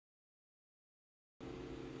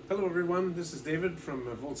Hello everyone, this is David from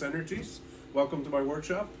Volts Energies. Welcome to my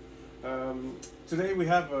workshop. Today we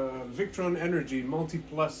have a Victron Energy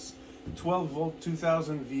MultiPlus 12 volt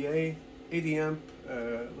 2000 VA 80 amp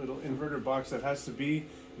little inverter box that has to be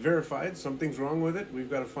verified. Something's wrong with it. We've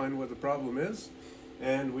got to find what the problem is.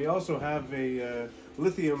 And we also have a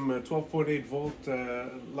lithium 12.8 volt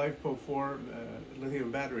LiFePO4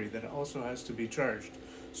 lithium battery that also has to be charged.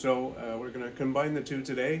 So we're going to combine the two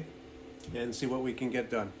today and see what we can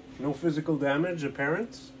get done. No physical damage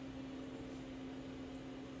apparent.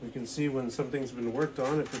 We can see when something's been worked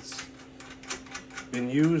on, if it's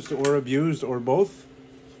been used or abused or both.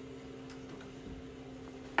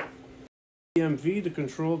 EMV to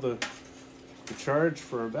control the charge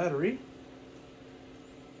for our battery.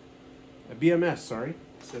 A BMS, sorry.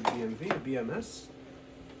 I said BMV, a BMS.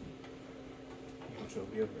 Which I'll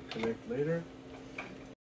be able to connect later.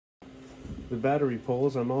 The battery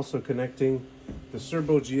poles, I'm also connecting the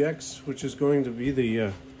Cerbo GX, which is going to be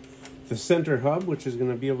the center hub, which is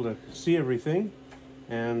going to be able to see everything,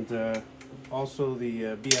 and also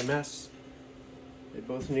the BMS. They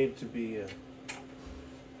both need to be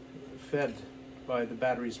fed by the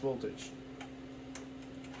battery's voltage.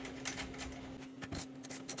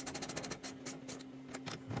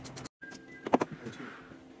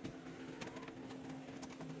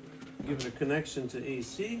 Give it a connection to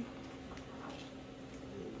AC.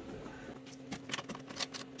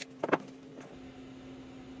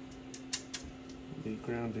 Be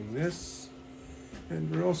grounding this,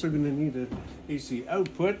 and we're also going to need an AC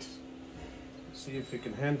output. See if it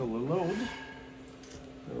can handle the load.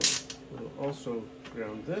 We'll also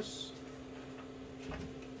ground this.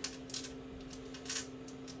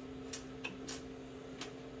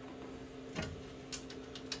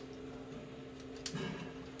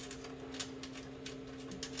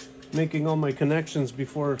 Making all my connections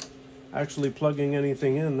before actually plugging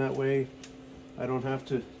anything in, that way I don't have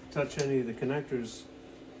to touch any of the connectors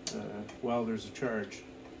while there's a charge.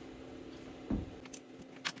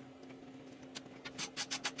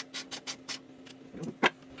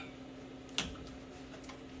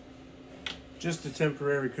 Just a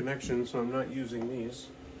temporary connection, so I'm not using these.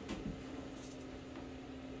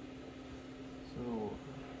 So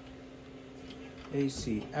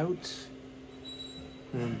AC out,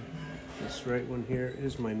 and this right one here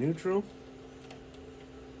is my neutral.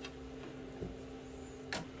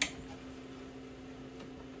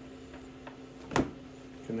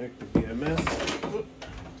 Connect the BMS,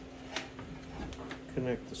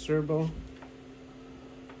 connect the Cerbo,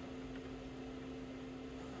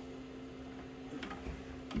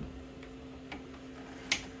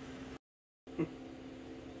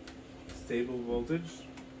 stable voltage,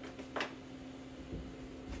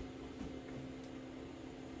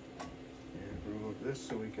 and remove this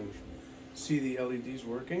so we can see the LEDs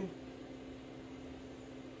working.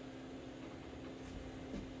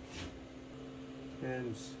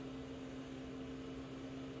 And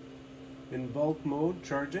in bulk mode,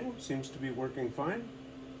 charging seems to be working fine.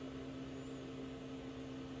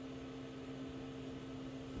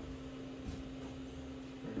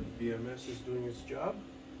 Our BMS is doing its job.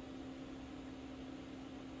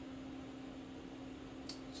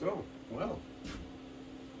 So, well,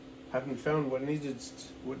 haven't found what needed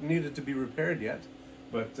to be repaired yet,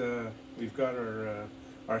 but we've got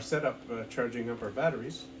our setup charging up our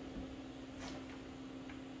batteries.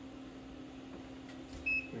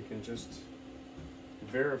 We can just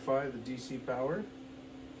verify the DC power.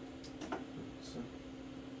 So,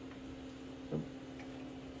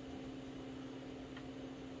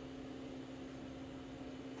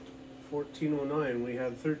 1409, we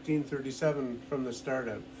had 1337 from the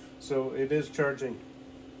startup, so it is charging.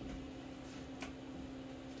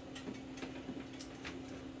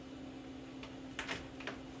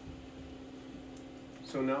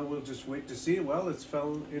 So now we'll just wait to see. Well, it's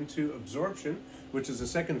fell into absorption, which is the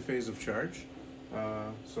second phase of charge.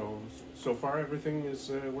 So far everything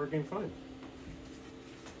is working fine.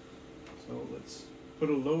 So let's put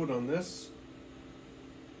a load on this.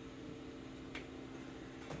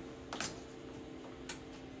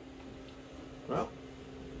 Well,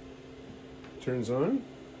 turns on.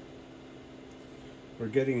 We're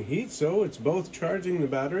getting heat, so it's both charging the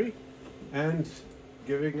battery and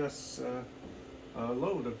giving us a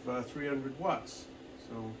load of 300 watts.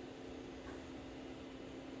 So,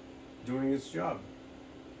 doing its job.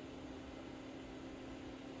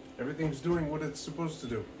 Everything's doing what it's supposed to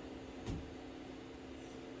do.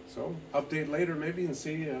 So, update later maybe and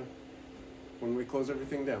see when we close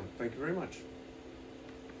everything down. Thank you very much.